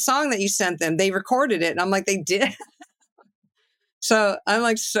like, the song that you sent them, they recorded it. And I'm like, they did? So I'm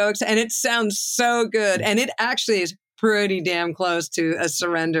like so excited. And it sounds so good. And it actually is pretty damn close to a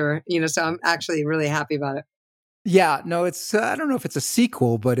Surrender, so I'm actually really happy about it. Yeah, no, it's, I don't know if it's a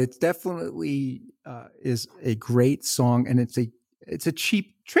sequel, but it's definitely is a great song. And it's a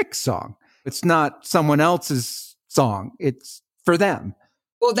cheap trick song. It's not someone else's song. It's for them.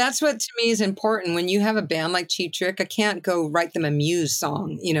 Well, that's what to me is important. When you have a band like Cheap Trick, I can't go write them a Muse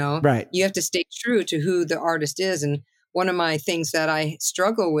song, Right. You have to stay true to who the artist is. And one of my things that I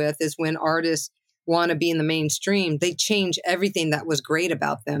struggle with is when artists want to be in the mainstream, they change everything that was great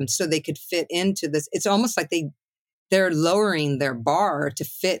about them so they could fit into this. It's almost like they're lowering their bar to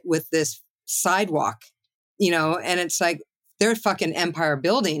fit with this sidewalk, and it's like they're fucking empire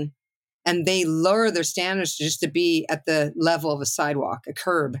building. And they lower their standards just to be at the level of a sidewalk, a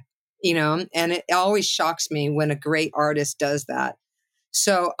curb, and it always shocks me when a great artist does that.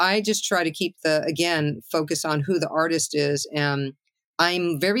 So I just try to keep focus on who the artist is. And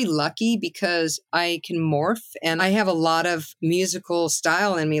I'm very lucky because I can morph and I have a lot of musical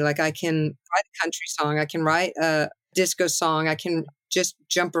style in me. Like I can write a country song, I can write a disco song, I can just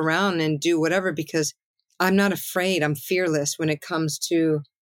jump around and do whatever because I'm not afraid. I'm fearless when it comes to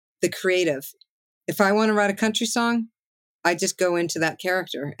the creative. If I want to write a country song, I just go into that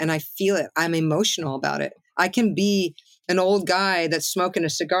character and I feel it. I'm emotional about it. I can be an old guy that's smoking a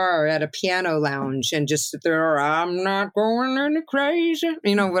cigar at a piano lounge and just sit there, I'm not going any crazy,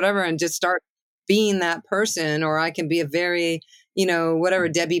 whatever, and just start being that person. Or I can be a very, whatever,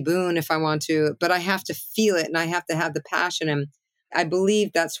 Debbie Boone if I want to, but I have to feel it and I have to have the passion. And I believe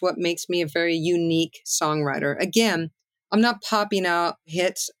that's what makes me a very unique songwriter. Again, I'm not popping out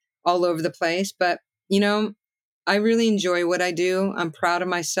hits all over the place, but I really enjoy what I do. I'm proud of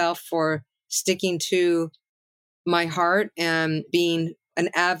myself for sticking to my heart and being an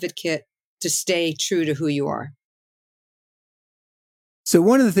advocate to stay true to who you are. So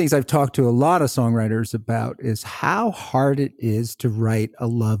one of the things I've talked to a lot of songwriters about is how hard it is to write a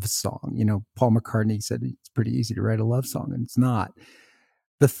love song. Paul McCartney said it's pretty easy to write a love song, and it's not.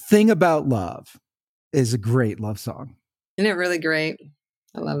 The Thing About Love is a great love song. Isn't it really great?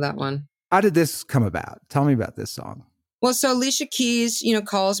 I love that one. How did this come about? Tell me about this song. Well, so Alicia Keys,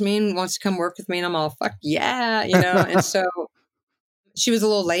 calls me and wants to come work with me, and I'm all, fuck yeah, and so she was a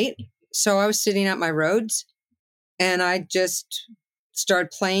little late. So I was sitting at my Rhodes and I just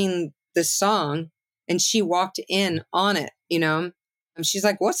started playing this song and she walked in on it, and she's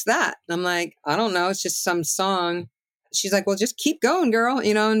like, what's that? And I'm like, I don't know. It's just some song. She's like, well, just keep going, girl,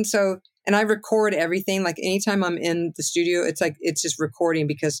 and I record everything. Like anytime I'm in the studio, it's just recording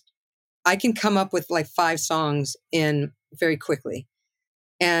because I can come up with like 5 songs in very quickly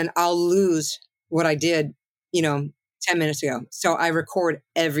and I'll lose what I did, 10 minutes ago. So I record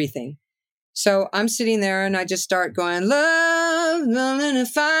everything. So I'm sitting there and I just start going, love, longing to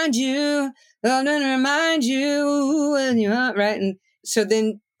find you, longing to remind you when you're out, right? And so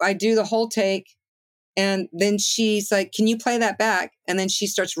then I do the whole take. And then she's like, can you play that back? And then she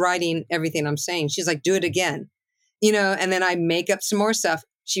starts writing everything I'm saying. She's like, do it again, and then I make up some more stuff.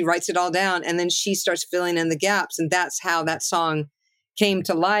 She writes it all down and then she starts filling in the gaps. And that's how that song came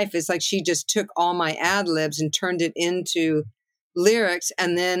to life. It's like she just took all my ad libs and turned it into lyrics.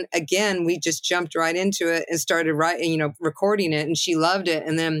 And then again, we just jumped right into it and started writing, recording it. And she loved it.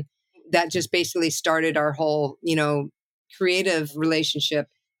 And then that just basically started our whole, creative relationship.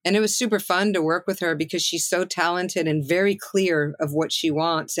 And it was super fun to work with her because she's so talented and very clear of what she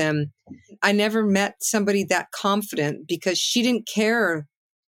wants. And I never met somebody that confident because she didn't care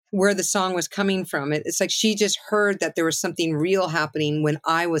where the song was coming from. It's like she just heard that there was something real happening when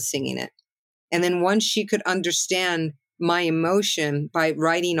I was singing it. And then once she could understand my emotion by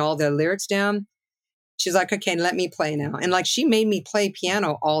writing all the lyrics down, she's like, okay, let me play now. And like she made me play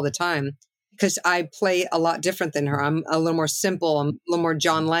piano all the time because I play a lot different than her. I'm a little more simple. I'm a little more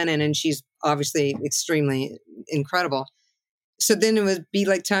John Lennon, and she's obviously extremely incredible. So then it would be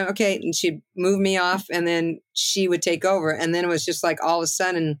like time, okay, and she'd move me off and then she would take over. And then it was just like all of a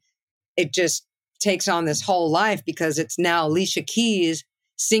sudden it just takes on this whole life because it's now Alicia Keys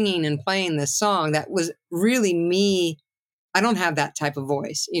singing and playing this song that was really me. I don't have that type of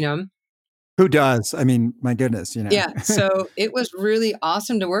voice, Who does? I mean, my goodness, Yeah. So it was really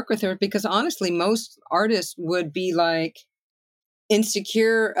awesome to work with her because honestly, most artists would be like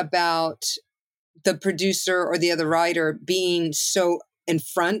insecure about the producer or the other writer being so in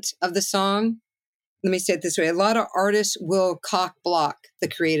front of the song. Let me say it this way. A lot of artists will cock block the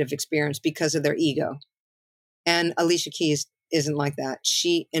creative experience because of their ego. And Alicia Keys isn't like that.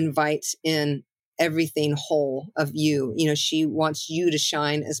 She invites in everything whole of you. You know, she wants you to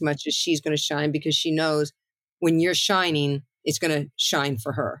shine as much as she's going to shine because she knows when you're shining, it's going to shine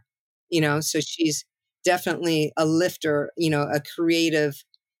for her. You know, so she's definitely a lifter, you know, a creative.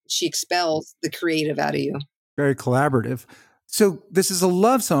 She expels the creative out of you. Very collaborative. So this is a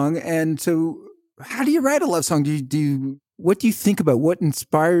love song. And so how do you write a love song? What do you think about? What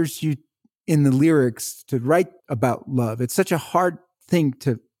inspires you in the lyrics to write about love? It's such a hard thing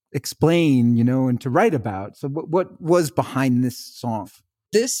to explain, and to write about. So what was behind this song?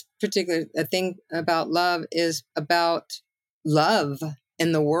 This particular thing about love is about love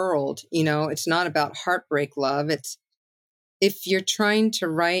in the world. You know, it's not about heartbreak love. It's if you're trying to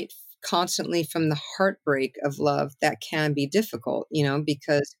write constantly from the heartbreak of love, that can be difficult,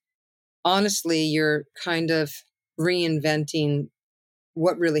 because honestly, you're kind of reinventing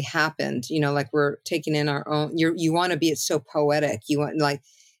what really happened, like we're taking in our own, you want to be, it's so poetic. You want like,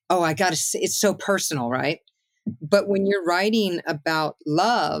 oh, I got to say, it's so personal, right? But when you're writing about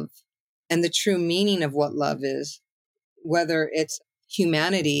love and the true meaning of what love is, whether it's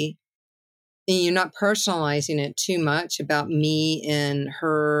humanity, and you're not personalizing it too much about me and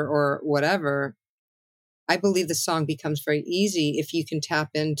her or whatever, I believe the song becomes very easy if you can tap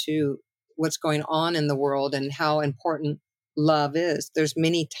into what's going on in the world and how important love is. There's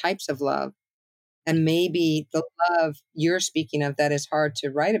many types of love. And maybe the love you're speaking of that is hard to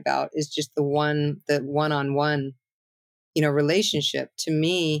write about is just the one-on-one, relationship. To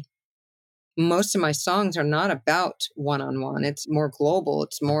me, most of my songs are not about one-on-one. It's more global.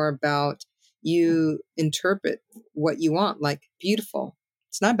 It's more about you interpret what you want, like beautiful.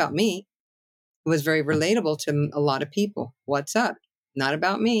 It's not about me. It was very relatable to a lot of people. What's up? Not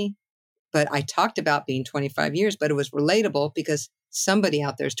about me. But I talked about being 25 years, but it was relatable because somebody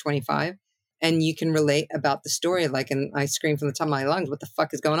out there is 25 and you can relate about the story. Like, and I scream from the top of my lungs, what the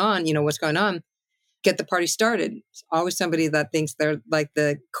fuck is going on? What's going on? Get the party started. It's always somebody that thinks they're like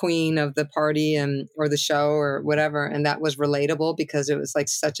the queen of the party or the show or whatever. And that was relatable because it was like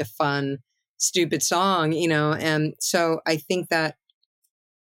such a fun, stupid song, And so I think that,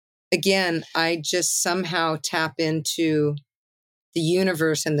 again, I just somehow tap into the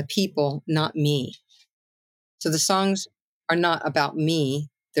universe and the people, not me. So the songs are not about me.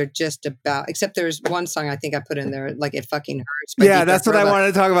 They're just about, except there's one song I think I put in there, like It Fucking Hurts. Yeah, that's what I wanted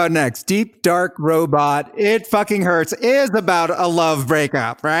to talk about next. Deep Dark Robot, It Fucking Hurts is about a love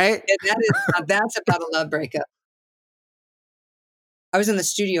breakup, right? Yeah, that's about a love breakup. I was in the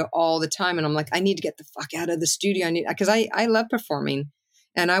studio all the time and I'm like, I need to get the fuck out of the studio. Because I love performing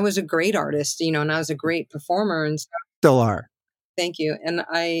and I was a great artist, and I was a great performer and stuff. Still are. Thank you. And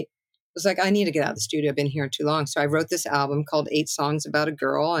I was like, I need to get out of the studio. I've been here too long. So I wrote this album called 8 Songs About a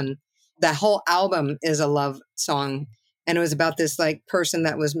Girl. And that whole album is a love song. And it was about this like person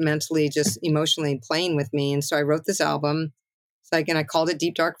that was mentally, just emotionally playing with me. And so I wrote this album. It's like, and I called it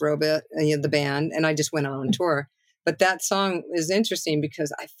Deep Dark Robot, the band. And I just went on tour. But that song is interesting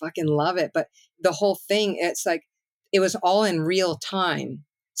because I fucking love it. But the whole thing, it's like, it was all in real time.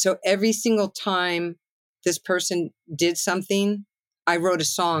 So every single time this person did something, I wrote a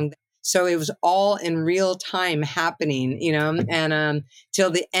song. So it was all in real time happening, and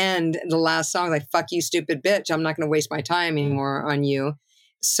till the end, the last song, like, fuck you, stupid bitch. I'm not going to waste my time anymore on you.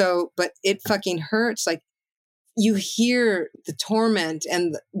 So, but It Fucking Hurts. Like, you hear the torment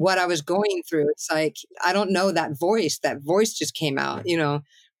and what I was going through. It's like, I don't know that voice. That voice just came out,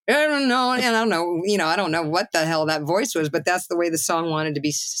 I don't know. And I don't know, I don't know what the hell that voice was, but that's the way the song wanted to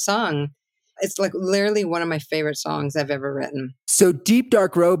be sung. It's like literally one of my favorite songs I've ever written. So Deep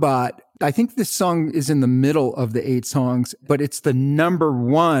Dark Robot, I think this song is in the middle of the 8 songs, but it's the number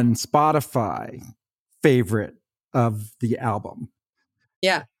 1 Spotify favorite of the album.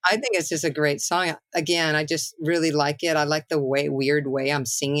 Yeah, I think it's just a great song. Again, I just really like it. I like the weird way I'm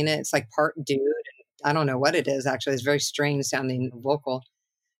singing it. It's like part dude. I don't know what it is, actually. It's very strange sounding vocal.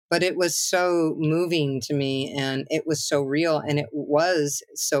 But it was so moving to me and it was so real and it was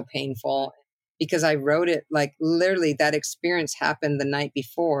so painful because I wrote it like literally that experience happened the night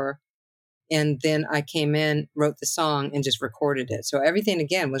before. And then I came in, wrote the song and just recorded it. So everything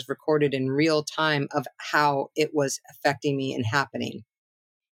again was recorded in real time of how it was affecting me and happening.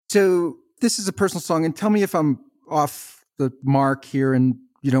 So this is a personal song, and tell me if I'm off the mark here. And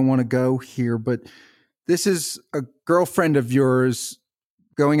you don't want to go here, but this is a girlfriend of yours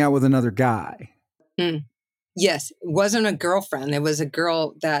going out with another guy. Mm. Yes, it wasn't a girlfriend. It was a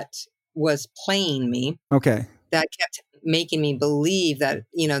girl that was playing me. Okay. That kept making me believe that,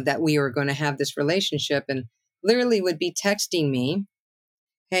 that we were going to have this relationship, and literally would be texting me,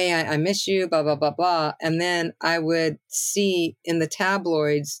 hey, I miss you, blah, blah, blah, blah. And then I would see in the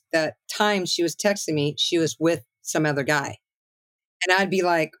tabloids that time she was texting me, she was with some other guy. And I'd be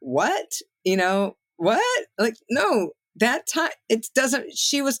like, what? What? Like, no, that time, it doesn't,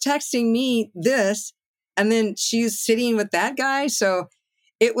 she was texting me this, and then she's sitting with that guy. So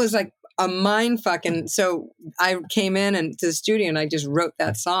it was like a mind fucking. So I came in and to the studio and I just wrote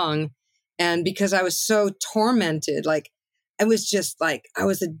that song. And because I was so tormented, like, I was just like, I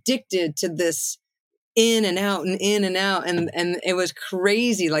was addicted to this in and out and in and out. And it was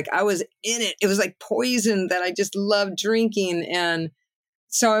crazy. Like I was in it. It was like poison that I just loved drinking. And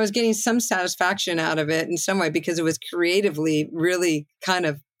so I was getting some satisfaction out of it in some way because it was creatively really kind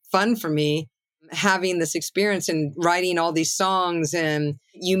of fun for me having this experience and writing all these songs. And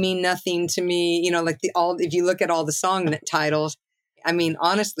You Mean Nothing to Me, like if you look at all the song titles, I mean,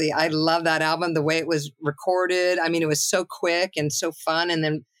 honestly, I love that album, the way it was recorded. I mean, it was so quick and so fun. And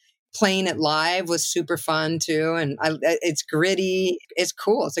then playing it live was super fun too. And it's gritty. It's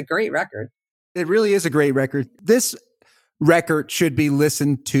cool. It's a great record. It really is a great record. This record should be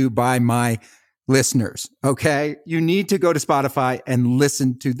listened to by my listeners. Okay. You need to go to Spotify and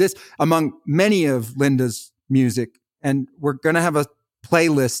listen to this among many of Linda's music. And we're going to have a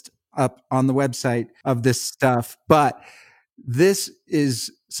playlist up on the website of this stuff. But this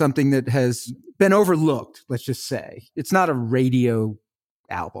is something that has been overlooked, let's just say. It's not a radio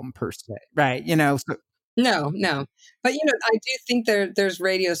album per se, right? So No. But, I do think there's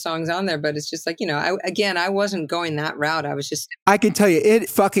radio songs on there, but it's just like, I wasn't going that route. I was just. I can tell you, It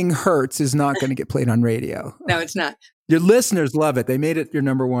Fucking Hurts is not going to get played on radio. No, it's not. Your listeners love it. They made it your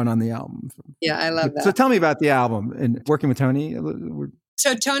number one on the album. Yeah, I love that. So tell me about the album and working with Tony.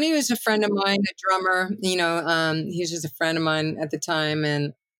 So Tony was a friend of mine, a drummer, he was just a friend of mine at the time.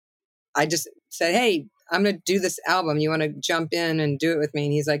 And I just said, hey, I'm going to do this album. You want to jump in and do it with me?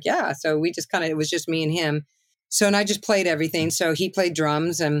 And he's like, yeah. So we just it was just me and him. So, and I just played everything. So he played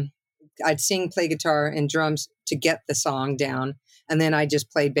drums and I'd play guitar and drums to get the song down. And then I just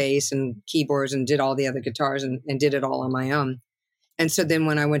played bass and keyboards and did all the other guitars and did it all on my own. And so then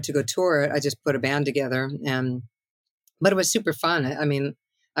when I went to go tour it, I just put a band together but it was super fun. I mean,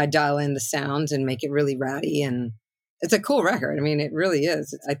 I dial in the sounds and make it really ratty, and it's a cool record. I mean, it really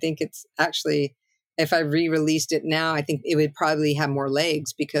is. I think it's actually, if I re-released it now, I think it would probably have more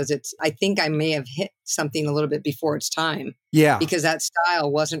legs because I think I may have hit something a little bit before its time. Yeah. Because that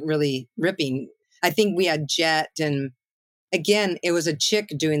style wasn't really ripping. I think we had Jet, and again, it was a chick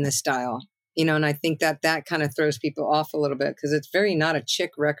doing this style, and I think that kind of throws people off a little bit because it's very not a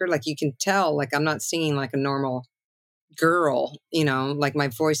chick record. Like you can tell, like I'm not singing like a normal girl, like my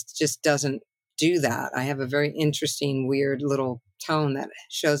voice just doesn't do that. I have a very interesting, weird little tone that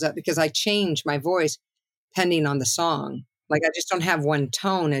shows up because I change my voice depending on the song. Like I just don't have one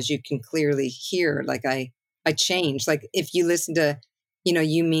tone, as you can clearly hear. Like I change. Like if you listen to,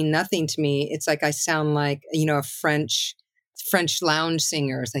 You Mean Nothing to Me, it's like I sound like, a French lounge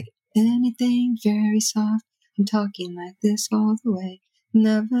singer. It's like anything very soft. I'm talking like this all the way.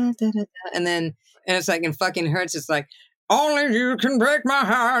 Never, da, da, da. And it's like in Fucking Hurts, it's like, only you can break my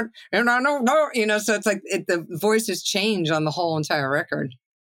heart. And I don't know, so it's like the voices change on the whole entire record.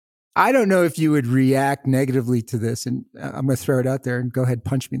 I don't know if you would react negatively to this, and I'm going to throw it out there and go ahead and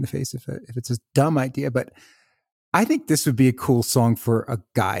punch me in the face if it's a dumb idea, but I think this would be a cool song for a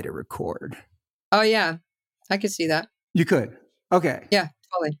guy to record. Oh, yeah. I could see that. You could? Okay. Yeah,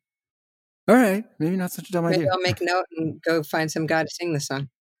 totally. All right. Maybe not such a dumb idea. Maybe I'll make a note and go find some guy to sing the song.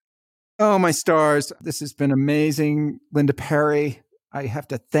 Oh, my stars. This has been amazing. Linda Perry, I have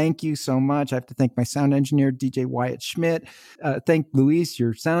to thank you so much. I have to thank my sound engineer, DJ Wyatt Schmidt. Thank Luis,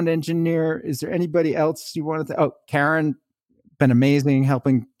 your sound engineer. Is there anybody else you want to Oh, Karen, been amazing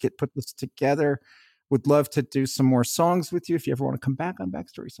helping put this together. Would love to do some more songs with you if you ever want to come back on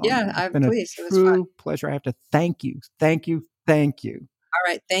Backstory Songs. Yeah, please. It was a true pleasure. I have to thank you. Thank you. Thank you.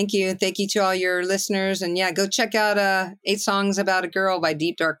 All right. Thank you. Thank you to all your listeners. And yeah, go check out 8 Songs About a Girl by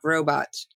Deep Dark Robot.